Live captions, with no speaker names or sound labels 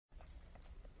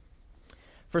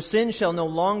For sin shall no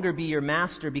longer be your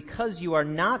master, because you are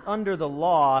not under the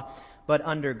law, but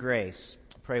under grace.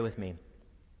 Pray with me.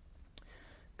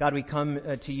 God, we come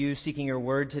to you seeking your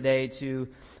word today to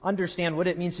understand what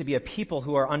it means to be a people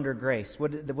who are under grace.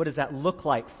 What does that look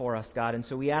like for us, God? And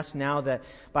so we ask now that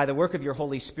by the work of your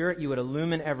Holy Spirit, you would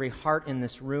illumine every heart in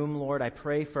this room, Lord. I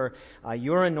pray for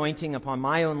your anointing upon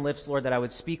my own lips, Lord, that I would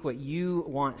speak what you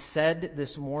want said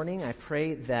this morning. I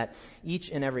pray that each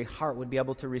and every heart would be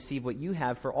able to receive what you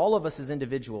have for all of us as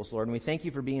individuals, Lord. And we thank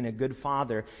you for being a good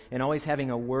Father and always having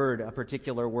a word, a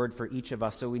particular word for each of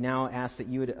us. So we now ask that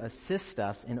you would assist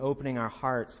us in opening our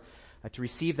hearts to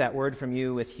receive that word from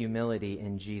you with humility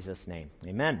in Jesus' name.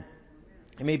 Amen.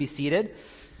 You may be seated.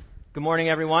 Good morning,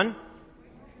 everyone.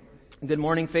 Good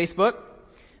morning, Facebook.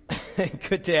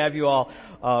 Good to have you all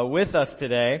with us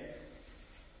today.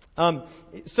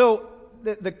 So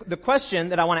the question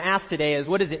that I want to ask today is,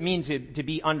 what does it mean to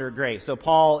be under grace? So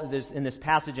Paul, in this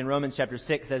passage in Romans chapter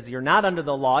 6, says you're not under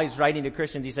the law. He's writing to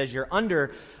Christians. He says you're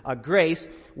under grace.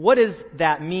 What does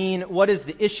that mean? What is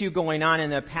the issue going on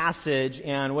in the passage,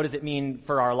 and what does it mean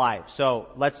for our lives? So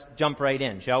let's jump right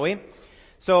in, shall we?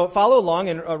 So follow along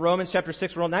in Romans chapter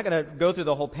 6. We're not going to go through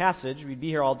the whole passage. We'd be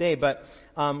here all day, but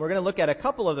we're going to look at a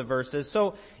couple of the verses.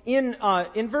 So in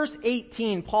verse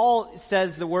 18, Paul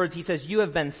says the words, he says, you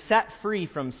have been set free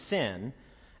from sin.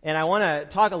 And I want to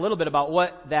talk a little bit about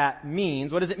what that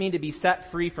means. What does it mean to be set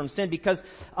free from sin? Because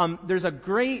there's a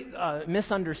great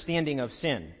misunderstanding of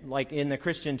sin, like in the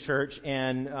Christian church,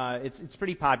 and it's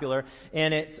pretty popular.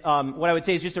 And it's what I would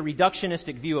say is just a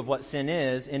reductionistic view of what sin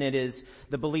is, and it is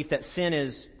the belief that sin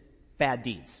is bad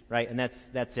deeds, right? And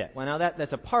that's it. Well, now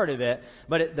that's a part of it,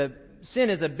 but the sin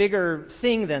is a bigger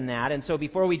thing than that. And so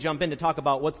before we jump in to talk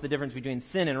about what's the difference between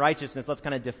sin and righteousness, let's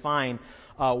kind of define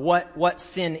what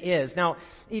sin is. Now,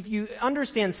 if you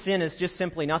understand sin as just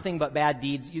simply nothing but bad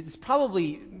deeds, it's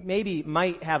probably maybe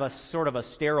might have a sort of a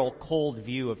sterile, cold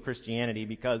view of Christianity,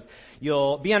 because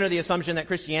you'll be under the assumption that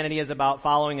Christianity is about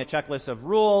following a checklist of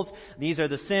rules. These are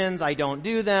the sins, I don't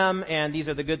do them, and these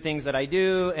are the good things that I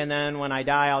do, and then when I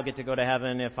die, I'll get to go to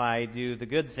heaven if I do the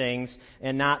good things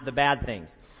and not the bad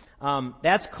things.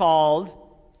 That's called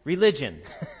religion.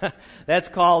 That's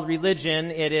called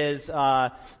religion. It is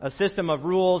a system of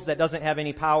rules that doesn't have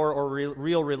any power or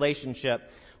real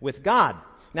relationship with God.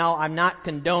 Now, I'm not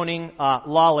condoning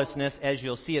lawlessness, as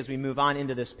you'll see as we move on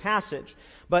into this passage.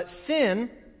 But sin,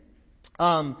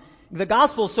 the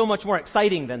gospel is so much more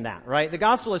exciting than that, right? The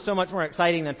gospel is so much more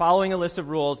exciting than following a list of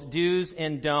rules, do's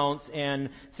and don'ts, and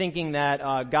thinking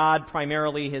that God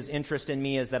primarily, his interest in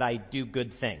me is that I do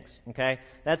good things, okay?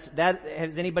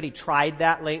 Has anybody tried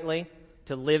that lately,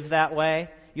 to live that way?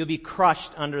 You'll be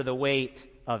crushed under the weight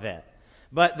of it.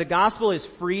 But the gospel is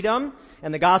freedom,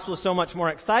 and the gospel is so much more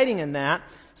exciting in that.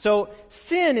 So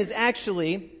sin is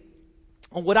actually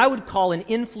what I would call an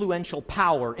influential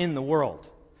power in the world.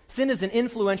 Sin is an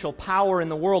influential power in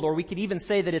the world, or we could even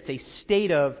say that it's a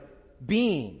state of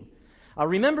being.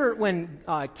 Remember when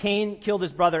Cain killed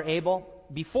his brother Abel?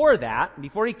 Before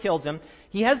he kills him,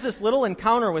 he has this little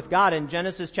encounter with God in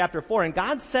Genesis chapter 4, and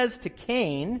God says to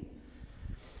Cain,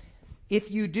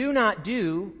 if you do not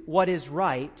do what is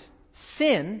right,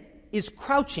 sin is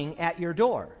crouching at your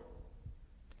door.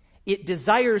 It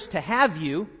desires to have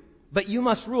you, but you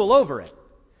must rule over it.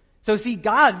 So see,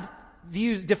 God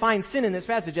defines sin in this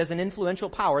passage as an influential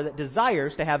power that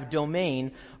desires to have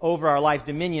domain over our lives,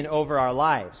 dominion over our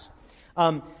lives.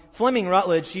 Fleming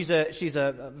Rutledge, she's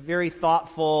a very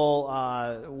thoughtful,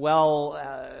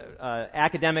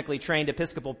 academically trained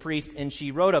Episcopal priest, and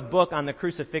she wrote a book on the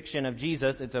crucifixion of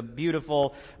Jesus. It's a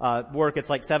beautiful work. It's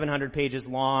like 700 pages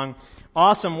long.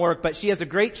 Awesome work, but she has a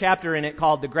great chapter in it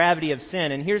called The Gravity of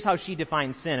Sin, and here's how she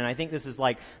defines sin, and I think this is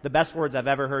like the best words I've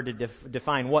ever heard to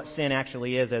define what sin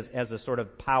actually is as a sort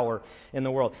of power in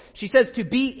the world. She says, to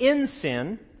be in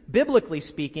sin, biblically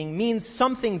speaking, means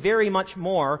something very much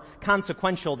more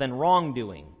consequential than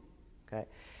wrongdoing. Okay?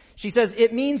 She says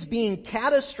it means being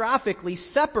catastrophically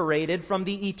separated from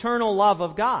the eternal love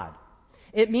of God.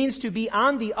 It means to be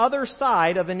on the other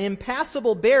side of an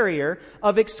impassable barrier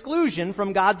of exclusion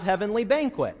from God's heavenly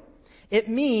banquet. It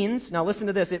means, now listen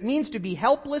to this, it means to be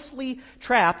helplessly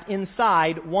trapped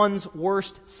inside one's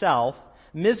worst self,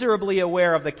 miserably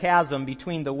aware of the chasm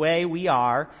between the way we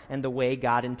are and the way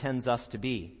God intends us to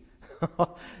be.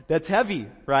 That's heavy,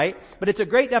 right? But it's a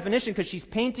great definition because she's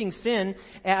painting sin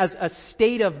as a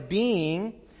state of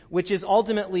being, which is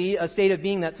ultimately a state of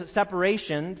being that's a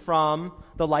separation from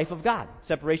the life of God,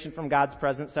 separation from God's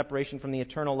presence, separation from the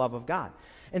eternal love of God.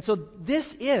 And so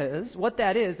this is, what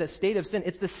that is, that state of sin.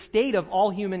 It's the state of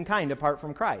all humankind apart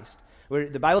from Christ.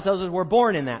 The Bible tells us we're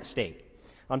born in that state.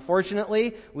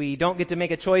 Unfortunately, we don't get to make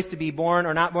a choice to be born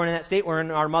or not born in that state. We're in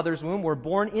our mother's womb. We're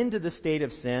born into the state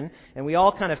of sin, and we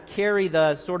all kind of carry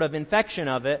the sort of infection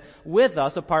of it with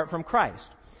us apart from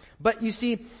Christ. But you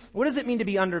see, what does it mean to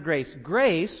be under grace?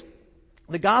 Grace,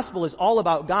 the gospel, is all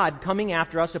about God coming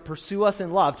after us to pursue us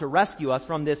in love, to rescue us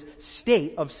from this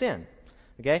state of sin.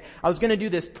 Okay? I was going to do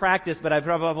this practice, but I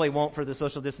probably won't for the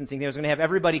social distancing thing. I was going to have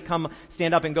everybody come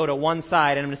stand up and go to one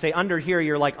side, and I'm going to say, under here,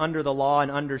 you're like under the law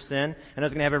and under sin. And I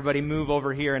was going to have everybody move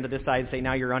over here into this side and say,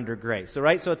 now you're under grace. So,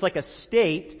 right? So it's like a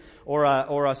state or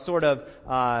a sort of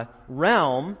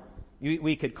realm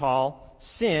we could call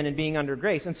sin and being under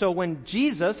grace. And so when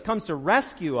Jesus comes to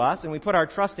rescue us and we put our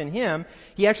trust in Him,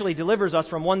 He actually delivers us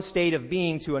from one state of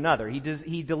being to another.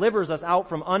 He delivers us out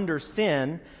from under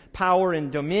sin, power,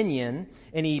 and dominion,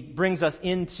 and He brings us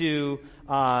into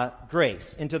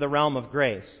grace, into the realm of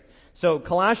grace. So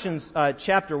Colossians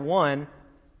chapter 1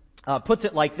 puts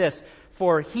it like this: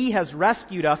 for He has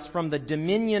rescued us from the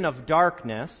dominion of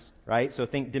darkness, right? So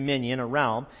think dominion, a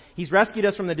realm. He's rescued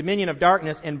us from the dominion of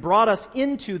darkness and brought us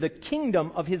into the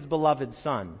kingdom of His beloved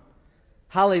Son.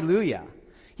 Hallelujah.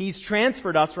 He's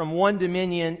transferred us from one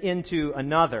dominion into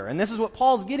another. And this is what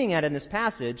Paul's getting at in this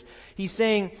passage. He's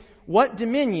saying, what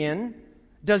dominion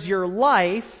does your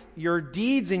life, your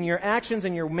deeds and your actions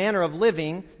and your manner of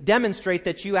living demonstrate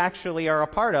that you actually are a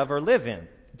part of or live in?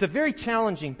 It's a very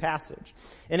challenging passage,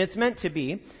 and it's meant to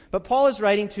be. But Paul is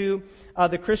writing to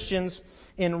the Christians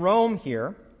in Rome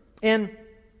here, and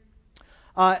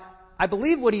I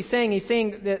believe what he's saying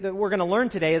that we're going to learn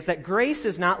today is that grace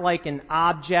is not like an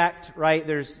object, right?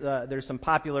 There's some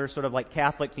popular sort of like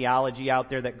Catholic theology out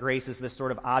there that grace is this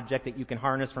sort of object that you can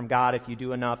harness from God if you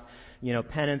do enough,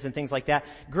 penance and things like that.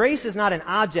 Grace is not an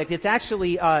object. It's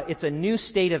actually, it's a new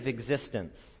state of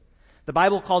existence. The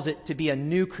Bible calls it to be a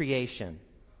new creation,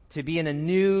 to be in a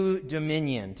new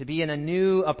dominion, to be in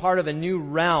a part of a new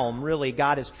realm, really,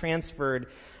 God has transferred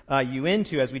you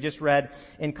into, as we just read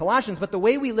in Colossians. But the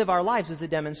way we live our lives is a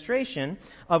demonstration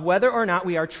of whether or not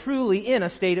we are truly in a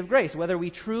state of grace, whether we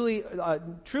truly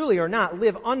or not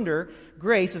live under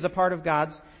grace as a part of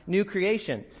God's new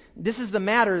creation. This is the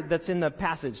matter that's in the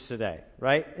passage today,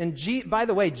 right? And by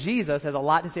the way, Jesus has a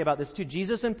lot to say about this too.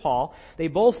 Jesus and Paul, they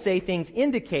both say things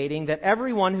indicating that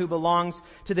everyone who belongs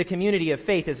to the community of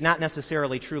faith is not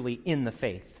necessarily truly in the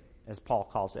faith, as Paul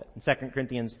calls it. In 2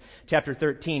 Corinthians chapter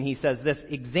 13, he says this: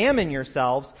 examine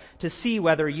yourselves to see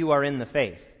whether you are in the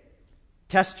faith.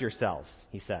 Test yourselves,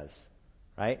 he says,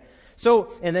 right?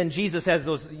 So, and then Jesus has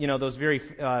those very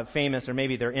famous, or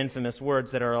maybe they're infamous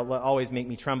words that always make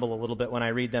me tremble a little bit when I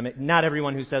read them. Not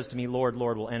everyone who says to me, Lord,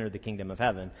 Lord, will enter the kingdom of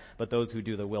heaven, but those who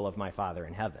do the will of my Father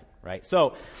in heaven, right?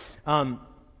 So,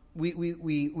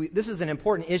 this is an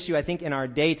important issue, I think, in our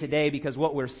day today, because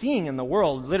what we're seeing in the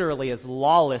world literally is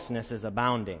lawlessness is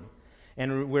abounding.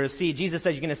 And Jesus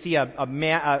said you're going to see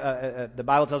the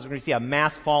Bible tells us we're going to see a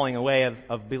mass falling away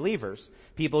of believers.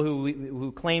 People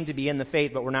who claim to be in the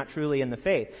faith, but we're not truly in the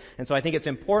faith. And so I think it's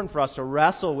important for us to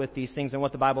wrestle with these things and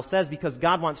what the Bible says, because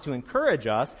God wants to encourage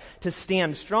us to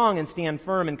stand strong and stand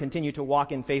firm and continue to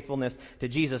walk in faithfulness to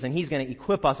Jesus. And He's going to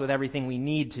equip us with everything we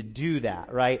need to do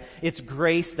that, right? It's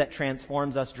grace that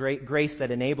transforms us, grace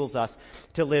that enables us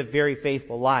to live very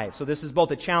faithful lives. So this is both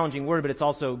a challenging word, but it's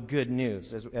also good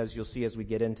news, as you'll see as we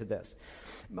get into this.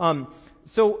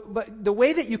 But the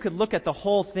way that you could look at the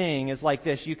whole thing is like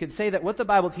this. You could say that what the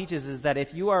Bible teaches is that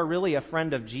if you are really a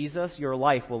friend of Jesus, your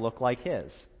life will look like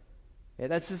His. Okay,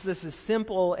 this is as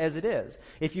simple as it is.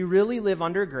 If you really live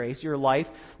under grace, your life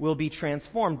will be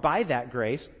transformed by that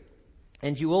grace,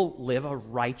 and you will live a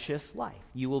righteous life.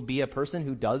 You will be a person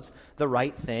who does the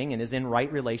right thing and is in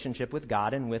right relationship with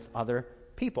God and with other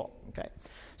people. Okay.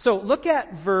 So look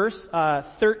at verse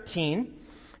 13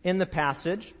 in the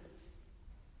passage.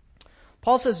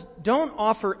 Paul says, don't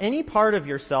offer any part of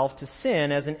yourself to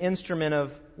sin as an instrument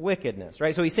of wickedness,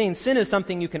 right? So he's saying sin is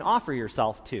something you can offer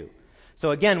yourself to. So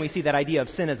again, we see that idea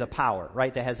of sin as a power,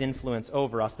 right, that has influence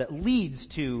over us, that leads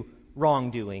to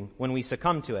wrongdoing when we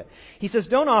succumb to it. He says,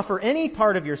 don't offer any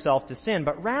part of yourself to sin,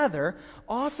 but rather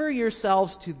offer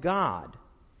yourselves to God.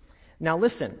 Now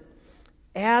listen,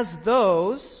 as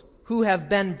those who have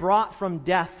been brought from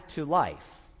death to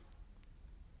life.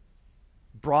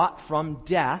 Brought from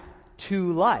death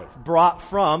to life, brought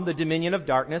from the dominion of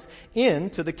darkness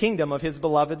into the kingdom of His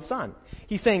beloved Son.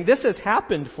 He's saying this has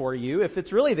happened for you. If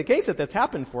it's really the case that that's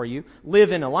happened for you,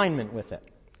 live in alignment with it,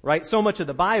 right? So much of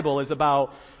the Bible is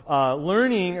about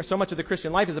learning, or so much of the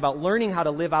Christian life is about learning how to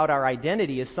live out our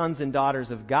identity as sons and daughters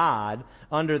of God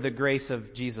under the grace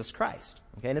of Jesus Christ.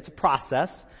 Okay, and it's a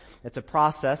process. It's a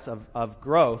process of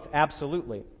growth,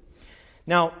 absolutely.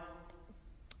 Now,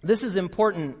 this is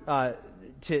important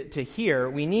to hear.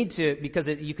 We need to, because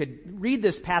you could read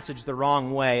this passage the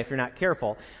wrong way if you're not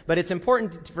careful, but it's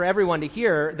important for everyone to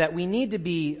hear that we need to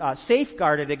be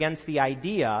safeguarded against the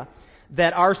idea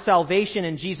that our salvation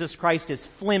in Jesus Christ is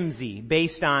flimsy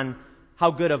based on how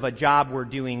good of a job we're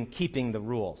doing keeping the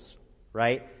rules,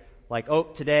 right? Like, oh,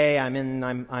 today I'm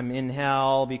in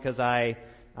hell because I'm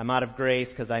out of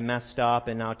grace because I messed up,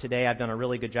 and now today I've done a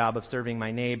really good job of serving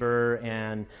my neighbor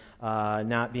and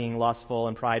not being lustful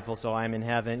and prideful, so I'm in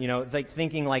heaven. You know, like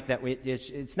thinking like that.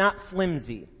 It's not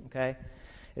flimsy, okay?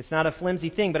 It's not a flimsy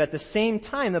thing, but at the same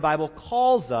time, the Bible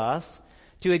calls us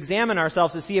to examine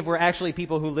ourselves to see if we're actually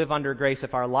people who live under grace,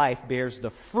 if our life bears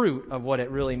the fruit of what it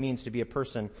really means to be a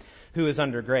person who is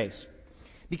under grace.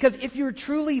 Because if you're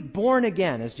truly born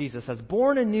again, as Jesus says,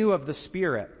 born anew of the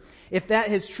Spirit, if that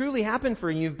has truly happened for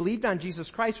you, you've believed on Jesus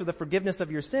Christ for the forgiveness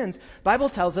of your sins, Bible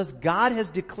tells us God has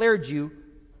declared you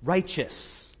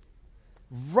righteous.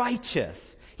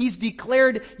 Righteous. He's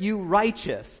declared you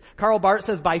righteous. Karl Barth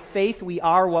says, by faith we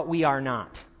are what we are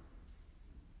not.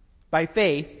 By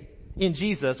faith in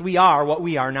Jesus, we are what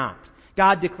we are not.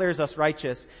 God declares us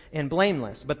righteous and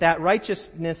blameless, but that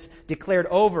righteousness declared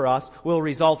over us will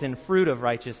result in fruit of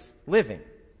righteous living.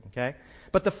 Okay?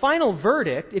 But the final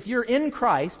verdict, if you're in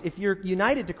Christ, if you're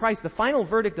united to Christ, the final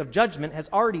verdict of judgment has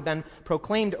already been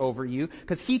proclaimed over you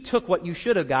because He took what you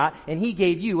should have got and He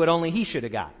gave you what only He should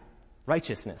have got.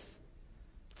 Righteousness,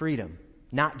 freedom,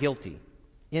 not guilty,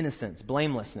 innocence,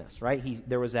 blamelessness, right?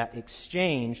 There was that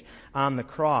exchange on the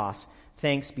cross.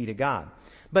 Thanks be to God.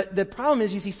 But the problem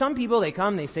is, you see, some people, they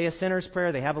come, they say a sinner's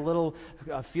prayer, they have a little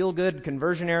feel-good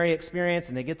conversionary experience,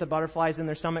 and they get the butterflies in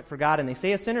their stomach for God, and they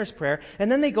say a sinner's prayer,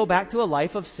 and then they go back to a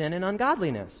life of sin and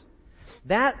ungodliness.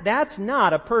 That's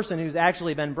not a person who's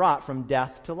actually been brought from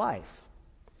death to life.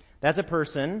 That's a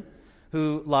person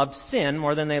who loved sin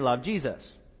more than they loved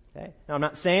Jesus. Okay? Now, I'm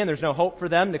not saying there's no hope for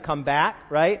them to come back,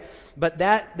 right? But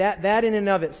that in and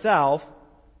of itself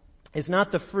is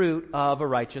not the fruit of a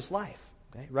righteous life.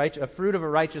 Okay? A fruit of a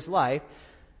righteous life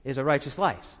is a righteous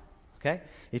life. Okay?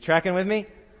 You tracking with me?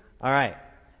 All right.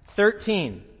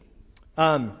 13.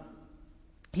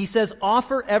 He says,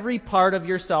 offer every part of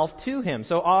yourself to Him.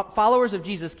 So followers of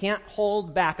Jesus can't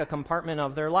hold back a compartment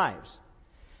of their lives.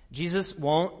 Jesus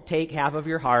won't take half of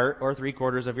your heart or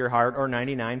 3/4 of your heart or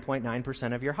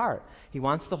 99.9% of your heart. He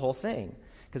wants the whole thing.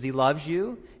 Because He loves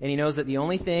you, and He knows that the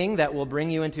only thing that will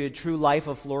bring you into a true life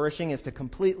of flourishing is to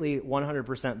completely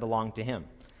 100% belong to Him.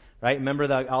 Right?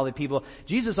 Remember all the people,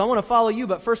 Jesus, I want to follow you,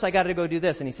 but first I got to go do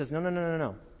this. And He says,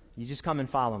 no. You just come and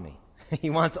follow me. He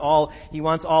wants all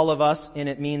of us, and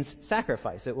it means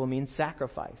sacrifice. It will mean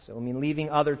sacrifice. It will mean leaving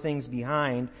other things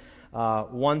behind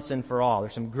once and for all.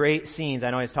 There's some great scenes. I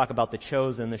know I always talk about The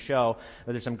Chosen, the show,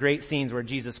 but there's some great scenes where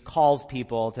Jesus calls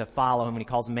people to follow Him when He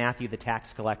calls Matthew the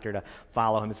tax collector to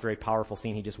follow Him. It's a very powerful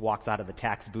scene. He just walks out of the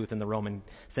tax booth and the Roman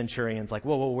centurion's like,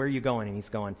 whoa, where are you going? And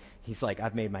he's like,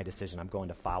 I've made my decision. I'm going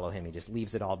to follow Him. He just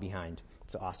leaves it all behind.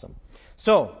 It's awesome.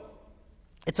 So,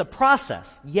 it's a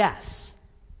process. Yes.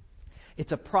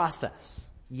 It's a process.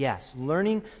 Yes,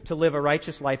 learning to live a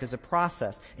righteous life is a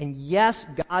process. And yes,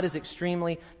 God is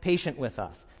extremely patient with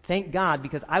us. Thank God,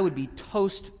 because I would be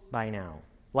toast by now.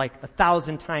 Like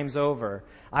 1,000 times over.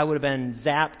 I would have been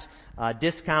zapped,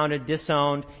 discounted,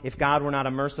 disowned if God were not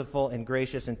a merciful and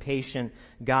gracious and patient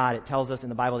God. It tells us in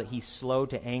the Bible that He's slow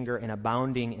to anger and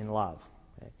abounding in love.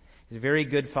 Okay? He's a very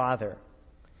good Father.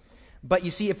 But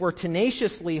you see, if we're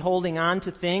tenaciously holding on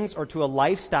to things or to a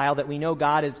lifestyle that we know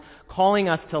God is calling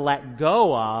us to let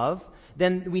go of,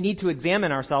 then we need to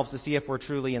examine ourselves to see if we're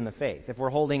truly in the faith. If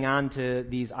we're holding on to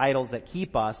these idols that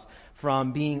keep us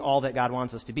from being all that God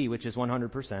wants us to be, which is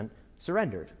 100%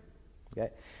 surrendered.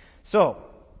 Okay? So,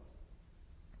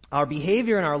 our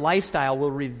behavior and our lifestyle will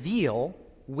reveal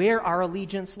where our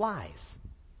allegiance lies.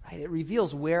 Right? It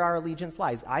reveals where our allegiance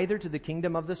lies, either to the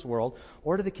kingdom of this world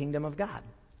or to the kingdom of God.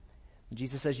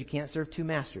 Jesus says you can't serve two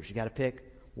masters. You got to pick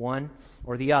one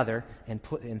or the other and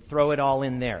throw it all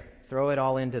in there. Throw it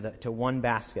all into to one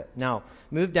basket. Now,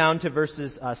 move down to verse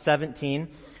 17.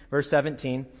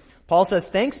 Paul says,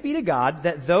 thanks be to God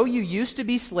that though you used to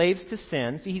be slaves to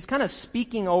sin, see, he's kind of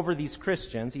speaking over these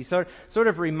Christians. He's sort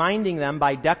of reminding them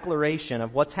by declaration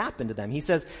of what's happened to them. He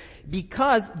says,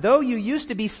 because though you used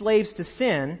to be slaves to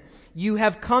sin, you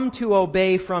have come to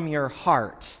obey from your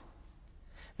heart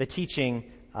the teaching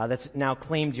that's now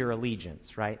claimed your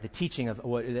allegiance, right? The teaching of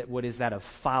what is that of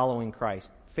following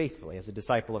Christ faithfully as a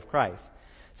disciple of Christ.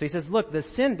 So he says, look, the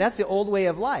sin, that's the old way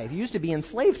of life. You used to be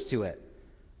enslaved to it,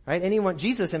 right?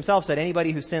 Jesus Himself said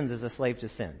anybody who sins is a slave to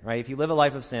sin, right? If you live a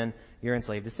life of sin, you're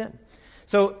enslaved to sin.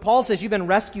 So Paul says you've been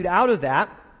rescued out of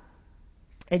that,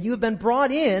 And you have been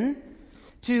brought in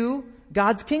to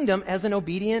God's kingdom as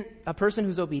a person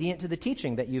who's obedient to the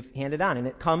teaching that you've handed on. And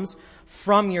it comes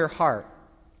from your heart,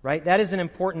 right? That is an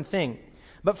important thing.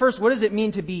 But first, what does it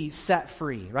mean to be set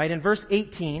free, right? In verse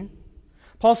 18,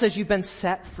 Paul says you've been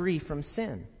set free from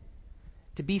sin.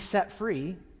 To be set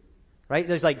free, right?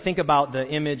 There's think about the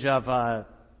image of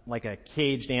like a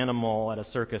caged animal at a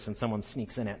circus and someone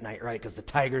sneaks in at night, right? Because the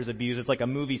tiger's abused. It's like a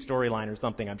movie storyline or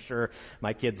something. I'm sure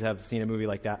my kids have seen a movie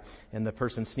like that. And the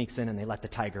person sneaks in and they let the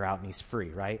tiger out and he's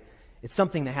free, right? It's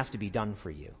something that has to be done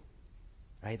for you,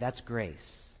 right? That's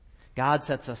grace. God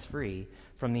sets us free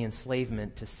from the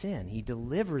enslavement to sin. He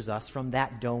delivers us from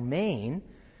that domain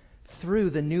through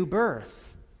the new birth.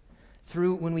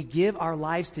 Through when we give our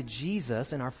lives to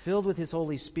Jesus and are filled with His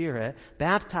Holy Spirit,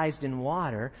 baptized in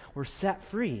water, we're set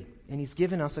free. And He's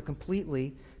given us a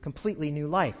completely new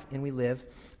life. And we live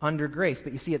under grace.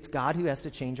 But you see, it's God who has to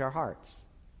change our hearts.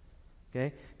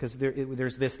 Okay? Because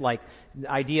there's this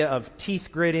idea of teeth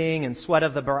gritting and sweat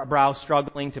of the brow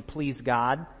struggling to please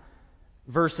God.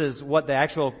 Versus what the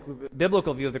actual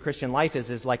biblical view of the Christian life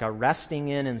is like a resting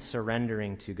in and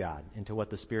surrendering to God and to what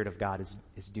the Spirit of God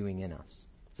is doing in us.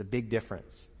 It's a big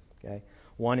difference, okay?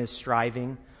 One is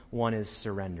striving, one is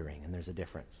surrendering, and there's a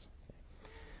difference.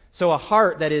 So a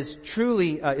heart that is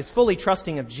fully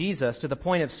trusting of Jesus to the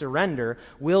point of surrender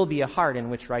will be a heart in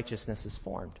which righteousness is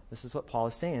formed. This is what Paul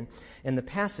is saying in the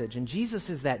passage. And Jesus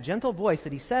is that gentle voice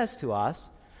that He says to us,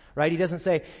 right? He doesn't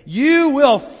say, you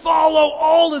will follow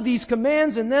all of these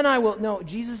commands and then I will. No,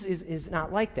 Jesus is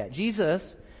not like that.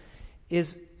 Jesus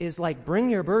is like, bring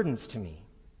your burdens to me.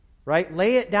 Right?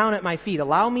 Lay it down at my feet.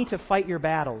 Allow me to fight your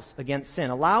battles against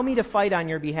sin. Allow me to fight on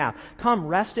your behalf. Come,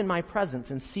 rest in my presence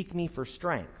and seek me for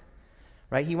strength.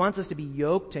 Right? He wants us to be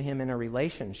yoked to Him in a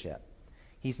relationship.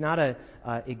 He's not a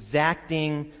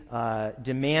exacting,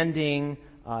 demanding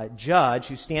judge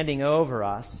who's standing over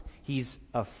us. He's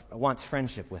wants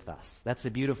friendship with us. That's the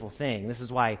beautiful thing. This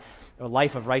is why a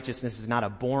life of righteousness is not a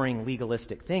boring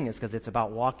legalistic thing. It's because it's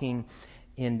about walking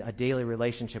in a daily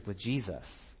relationship with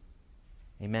Jesus.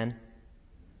 Amen?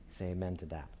 Say amen to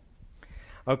that.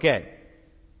 Okay.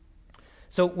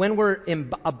 So when we're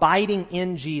abiding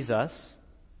in Jesus,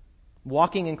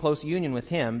 walking in close union with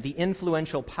Him, the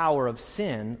influential power of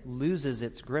sin loses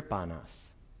its grip on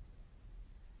us.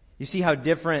 You see how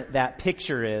different that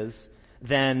picture is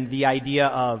than the idea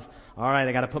of, all right,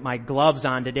 I got to put my gloves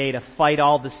on today to fight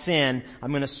all the sin. I'm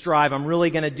going to strive. I'm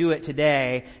really going to do it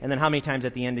today. And then how many times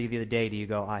at the end of the day do you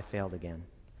go, I failed again?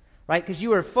 Right? Because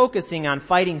you are focusing on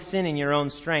fighting sin in your own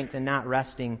strength and not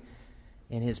resting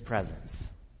in His presence,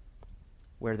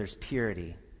 where there's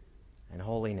purity and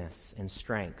holiness and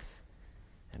strength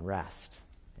and rest.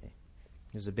 Okay.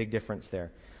 There's a big difference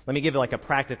there. Let me give you a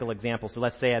practical example. So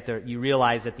let's say you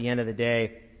realize at the end of the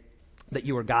day that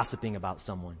you were gossiping about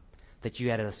someone, that you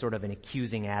had a sort of an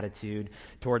accusing attitude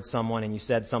towards someone and you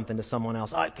said something to someone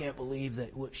else, I can't believe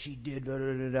that what she did, da,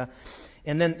 da, da, da.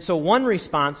 And then, so one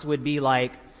response would be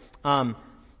like,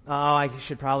 I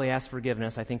should probably ask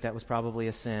forgiveness. I think that was probably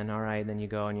a sin. All right. Then you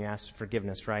go and you ask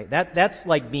forgiveness, right? That's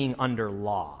like being under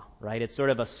law, right? It's sort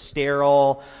of a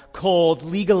sterile, cold,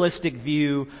 legalistic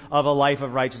view of a life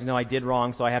of righteousness. No, I did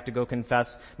wrong, so I have to go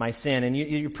confess my sin. And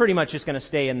you're pretty much just going to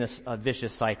stay in this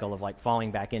vicious cycle of falling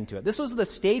back into it. This was the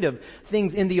state of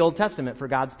things in the Old Testament for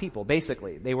God's people,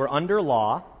 basically. They were under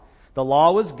law. The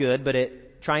law was good,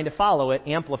 but trying to follow it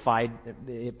amplified,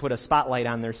 it put a spotlight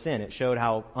on their sin. It showed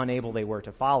how unable they were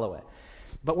to follow it.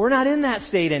 But we're not in that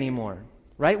state anymore,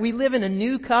 right? We live in a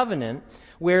new covenant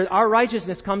where our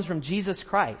righteousness comes from Jesus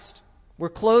Christ. We're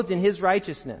clothed in His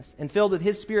righteousness and filled with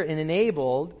His Spirit and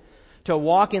enabled to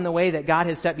walk in the way that God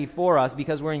has set before us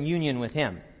because we're in union with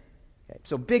Him. Okay,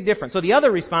 so big difference. So the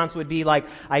other response would be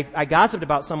I gossiped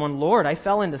about someone, Lord, I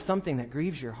fell into something that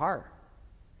grieves your heart.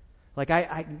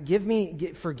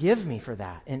 Forgive me for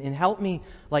that and help me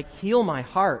heal my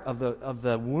heart of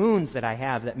the wounds that I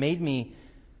have that made me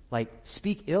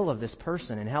speak ill of this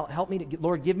person, and help me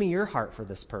Lord, give me your heart for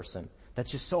this person.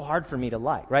 That's just so hard for me to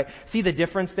like, right? See the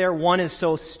difference there? One is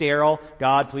so sterile,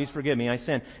 God, please forgive me, I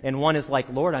sinned. And one is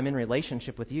Lord, I'm in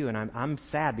relationship with you and I'm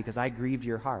sad because I grieved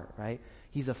your heart, right?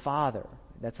 He's a father.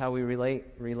 That's how we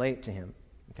relate to Him.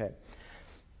 Okay.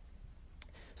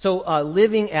 So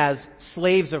living as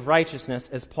slaves of righteousness,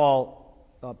 as Paul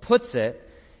puts it,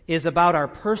 is about our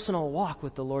personal walk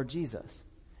with the Lord Jesus.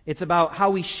 It's about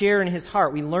how we share in His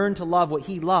heart. We learn to love what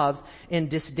He loves and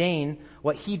disdain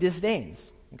what He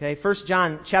disdains. Okay, 1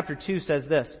 John chapter 2 says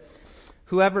this.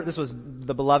 This was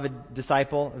the beloved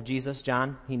disciple of Jesus,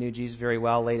 John. He knew Jesus very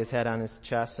well, laid his head on his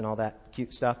chest and all that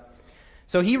cute stuff.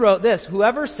 So he wrote this,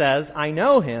 whoever says, I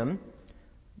know Him,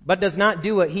 but does not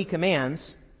do what he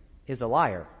commands is a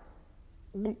liar.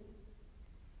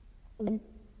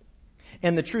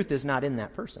 And the truth is not in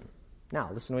that person. Now,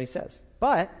 listen to what he says.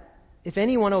 But if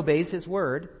anyone obeys his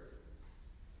word,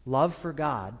 love for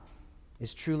God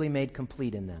is truly made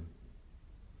complete in them.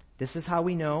 This is how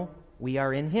we know we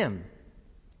are in him.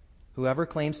 Whoever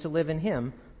claims to live in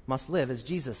him must live as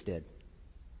Jesus did.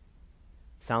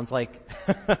 Sounds like,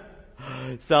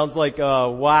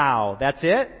 wow, that's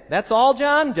it? That's all,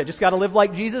 John? I just got to live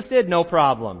like Jesus did? No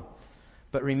problem.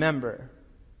 But remember,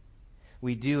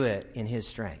 we do it in his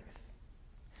strength.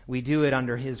 We do it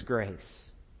under his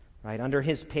grace, right? Under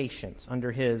his patience,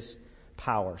 under his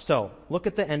power. So, look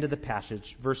at the end of the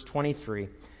passage, verse 23.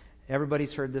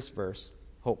 Everybody's heard this verse,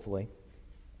 hopefully.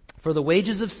 For the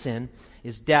wages of sin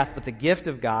is death, but the gift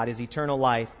of God is eternal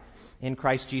life in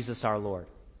Christ Jesus our Lord.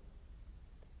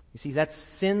 You see, that's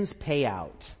sin's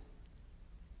payout.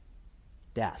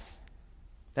 Death.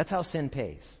 That's how sin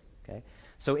pays. Okay?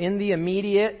 So in the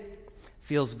immediate,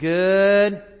 feels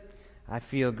good. I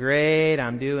feel great.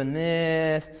 I'm doing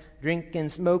this. Drinking,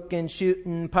 smoking,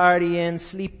 shooting, partying,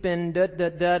 sleeping,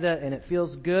 and it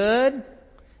feels good.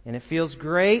 And it feels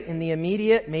great in the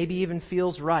immediate, maybe even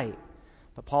feels right.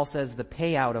 But Paul says the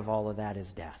payout of all of that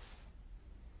is death.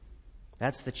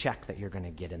 That's the check that you're going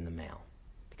to get in the mail.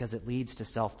 Because it leads to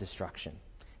self-destruction.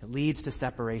 It leads to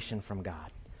separation from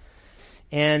God.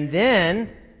 And then,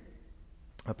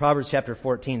 Proverbs chapter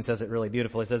 14 says it really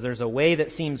beautifully. It says, there's a way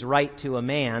that seems right to a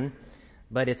man,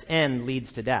 but its end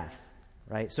leads to death.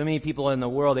 Right? So many people in the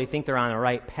world, they think they're on a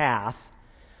right path,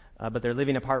 but they're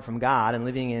living apart from God and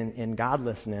living in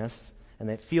godlessness. And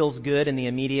it feels good in the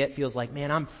immediate. Feels like, man,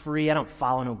 I'm free. I don't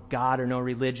follow no God or no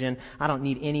religion. I don't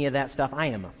need any of that stuff. I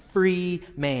am a free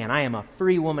man. I am a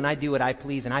free woman. I do what I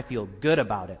please and I feel good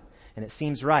about it. And it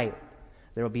seems right.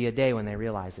 There will be a day when they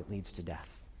realize it leads to death.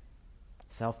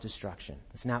 Self-destruction.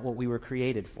 It's not what we were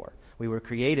created for. We were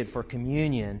created for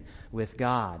communion with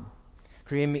God.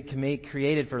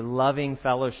 Created for loving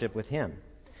fellowship with him.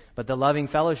 But the loving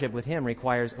fellowship with him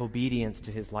requires obedience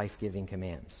to his life-giving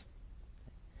commands.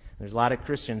 There's a lot of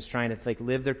Christians trying to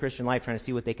live their Christian life, trying to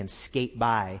see what they can skate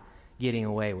by getting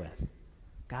away with.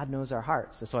 God knows our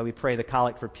hearts. That's why we pray the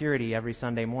collect for purity every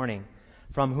Sunday morning.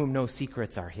 From whom no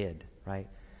secrets are hid, right?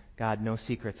 God, no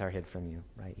secrets are hid from you,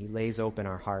 right? He lays open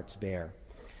our hearts bare.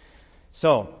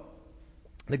 So,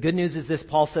 the good news is this.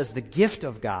 Paul says the gift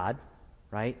of God,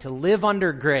 right? To live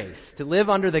under grace, to live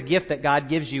under the gift that God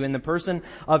gives you in the person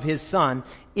of his Son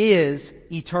is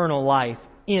eternal life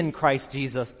in Christ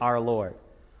Jesus our Lord.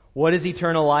 What is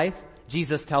eternal life?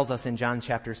 Jesus tells us in John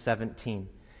chapter 17.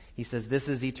 He says, this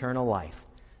is eternal life,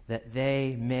 that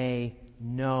they may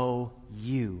know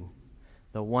you,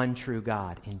 the one true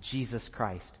God, in Jesus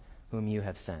Christ, whom you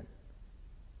have sent.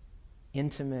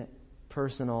 Intimate,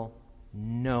 personal,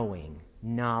 knowing,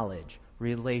 knowledge,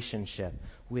 relationship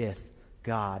with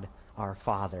God our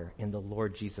Father in the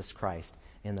Lord Jesus Christ,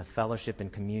 in the fellowship and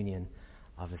communion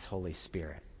of his Holy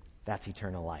Spirit. That's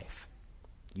eternal life.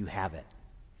 You have it.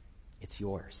 It's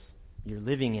yours. You're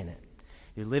living in it.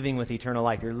 You're living with eternal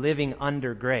life. You're living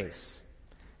under grace.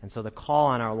 And so the call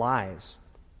on our lives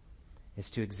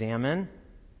is to examine,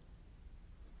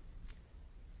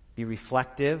 be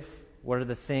reflective. What are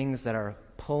the things that are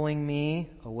pulling me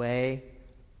away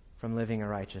from living a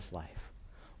righteous life?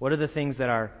 What are the things that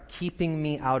are keeping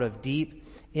me out of deep,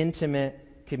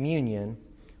 intimate communion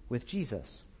with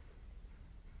Jesus?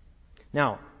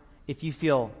 Now, if you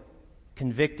feel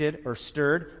convicted or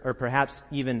stirred, or perhaps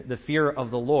even the fear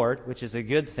of the Lord, which is a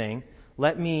good thing,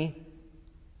 let me,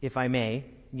 if I may,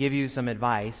 give you some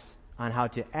advice on how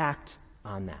to act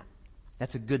on that.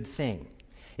 That's a good thing.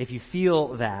 If you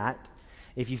feel that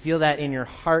in your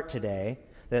heart today,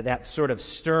 that sort of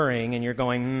stirring, and you're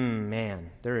going,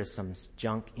 man, there is some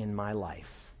junk in my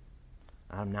life.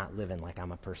 I'm not living like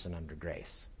I'm a person under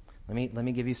grace. Let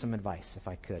me give you some advice, if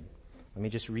I could. Let me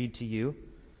just read to you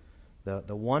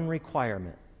the one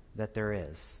requirement that there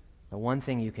is, the one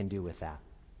thing you can do with that.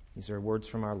 These are words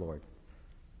from our Lord.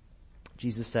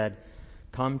 Jesus said,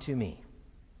 come to me.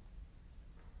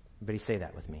 Everybody say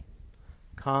that with me.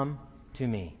 Come to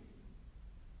me,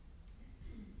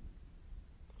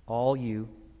 all you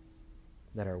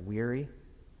that are weary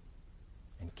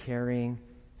and carrying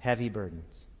heavy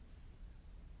burdens.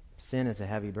 Sin is a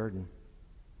heavy burden.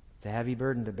 It's a heavy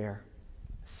burden to bear.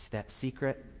 It's that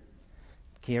secret,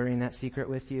 carrying that secret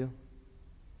with you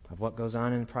of what goes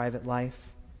on in private life.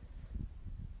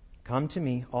 Come to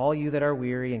me, all you that are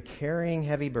weary and carrying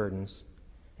heavy burdens,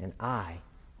 and I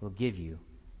will give you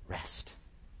rest.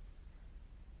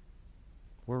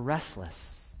 We're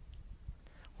restless.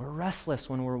 We're restless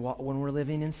when we're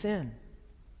living in sin.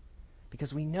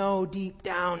 Because we know deep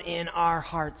down in our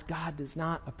hearts God does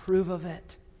not approve of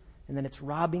it, and that it's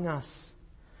robbing us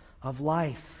of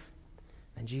life.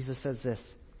 And Jesus says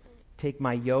this, take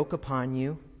my yoke upon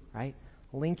you, right?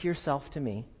 Link yourself to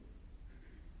me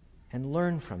and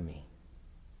learn from me.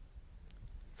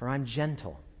 For I'm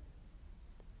gentle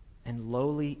and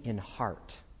lowly in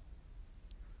heart,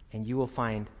 and you will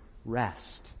find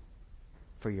rest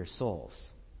for your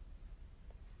souls.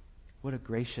 What a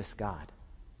gracious God.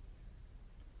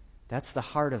 That's the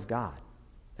heart of God.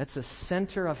 That's the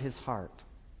center of his heart.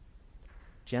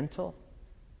 Gentle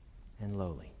and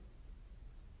lowly.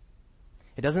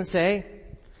 It doesn't say,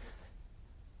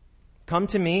 come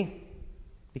to me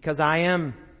because I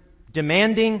am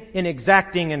demanding and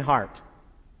exacting in heart.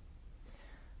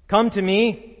 Come to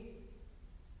me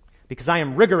because I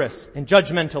am rigorous and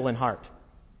judgmental in heart.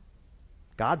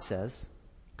 God says,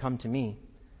 come to me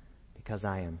because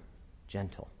I am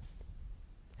gentle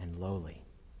and lowly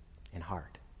in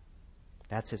heart.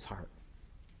 That's his heart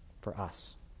for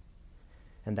us.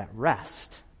 And that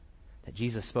rest that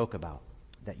Jesus spoke about,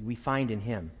 that we find in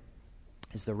him,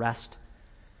 is the rest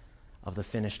of the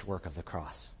finished work of the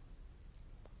cross.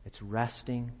 It's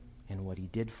resting in what he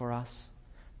did for us,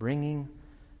 bringing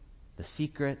the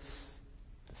secrets,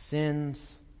 the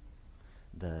sins,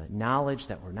 the knowledge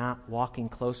that we're not walking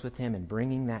close with him, and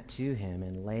bringing that to him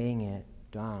and laying it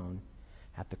down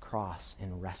at the cross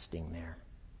and resting there.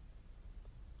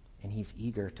 And he's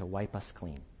eager to wipe us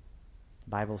clean. The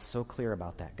Bible's so clear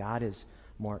about that. God is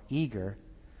more eager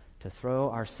to throw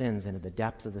our sins into the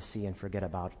depths of the sea and forget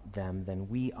about them than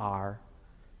we are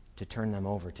to turn them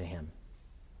over to him.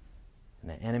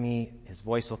 And the enemy, his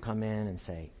voice will come in and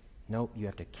say, nope, you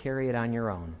have to carry it on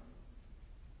your own.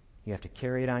 You have to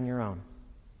carry it on your own.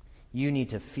 You need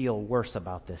to feel worse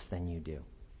about this than you do,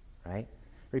 right?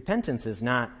 Repentance is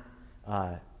not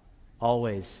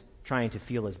always trying to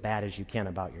feel as bad as you can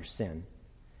about your sin.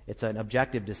 It's an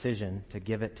objective decision to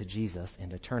give it to Jesus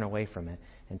and to turn away from it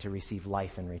and to receive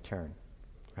life in return,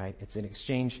 right? It's an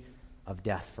exchange of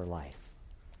death for life.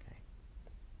 Okay.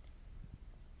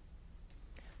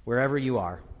 Wherever you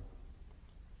are,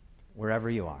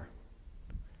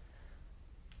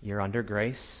 you're under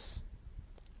grace.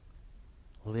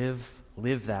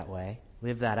 Live that way,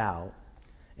 live that out,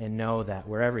 and know that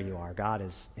wherever you are,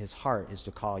 his heart is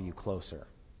to call you closer.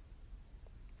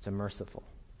 It's a merciful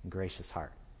and gracious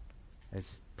heart,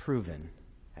 as proven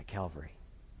at Calvary.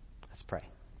 Let's pray.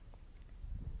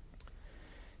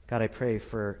 God, I pray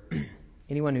for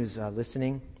anyone who's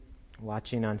listening,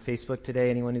 watching on Facebook today,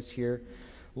 anyone who's here,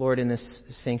 Lord, in this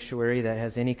sanctuary that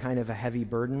has any kind of a heavy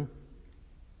burden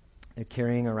they're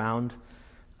carrying around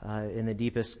in the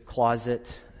deepest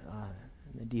closet,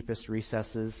 in the deepest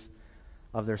recesses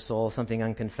of their soul, something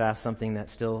unconfessed, something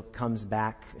that still comes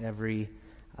back every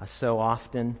so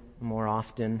often, more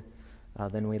often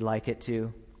than we'd like it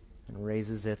to, and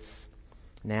raises its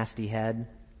nasty head.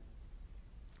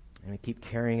 And we keep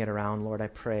carrying it around. Lord, I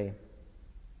pray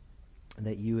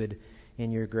that you would,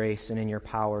 in your grace and in your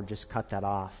power, just cut that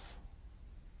off.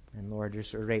 And Lord,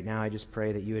 just right now, I just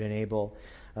pray that you would enable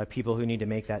people who need to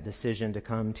make that decision to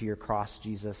come to your cross,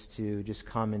 Jesus, to just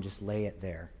come and just lay it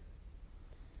there.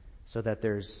 So that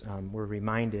we're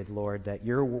reminded, Lord, that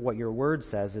what your word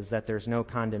says is that there's no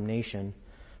condemnation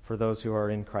for those who are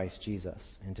in Christ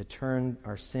Jesus. And to turn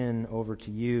our sin over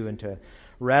to you and to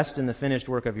rest in the finished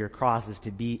work of your cross is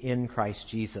to be in Christ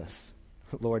Jesus.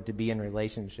 Lord, to be in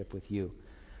relationship with you.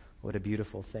 What a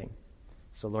beautiful thing.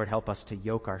 So Lord, help us to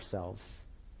yoke ourselves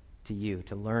to you,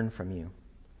 to learn from you,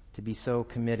 to be so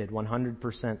committed,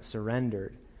 100%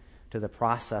 surrendered to the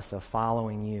process of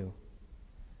following you,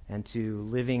 and to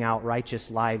living out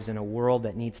righteous lives in a world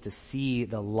that needs to see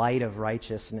the light of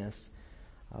righteousness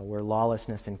where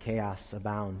lawlessness and chaos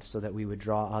abound, so that we would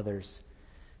draw others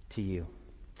to you.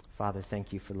 Father,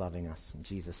 thank you for loving us. In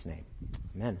Jesus' name,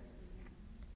 amen.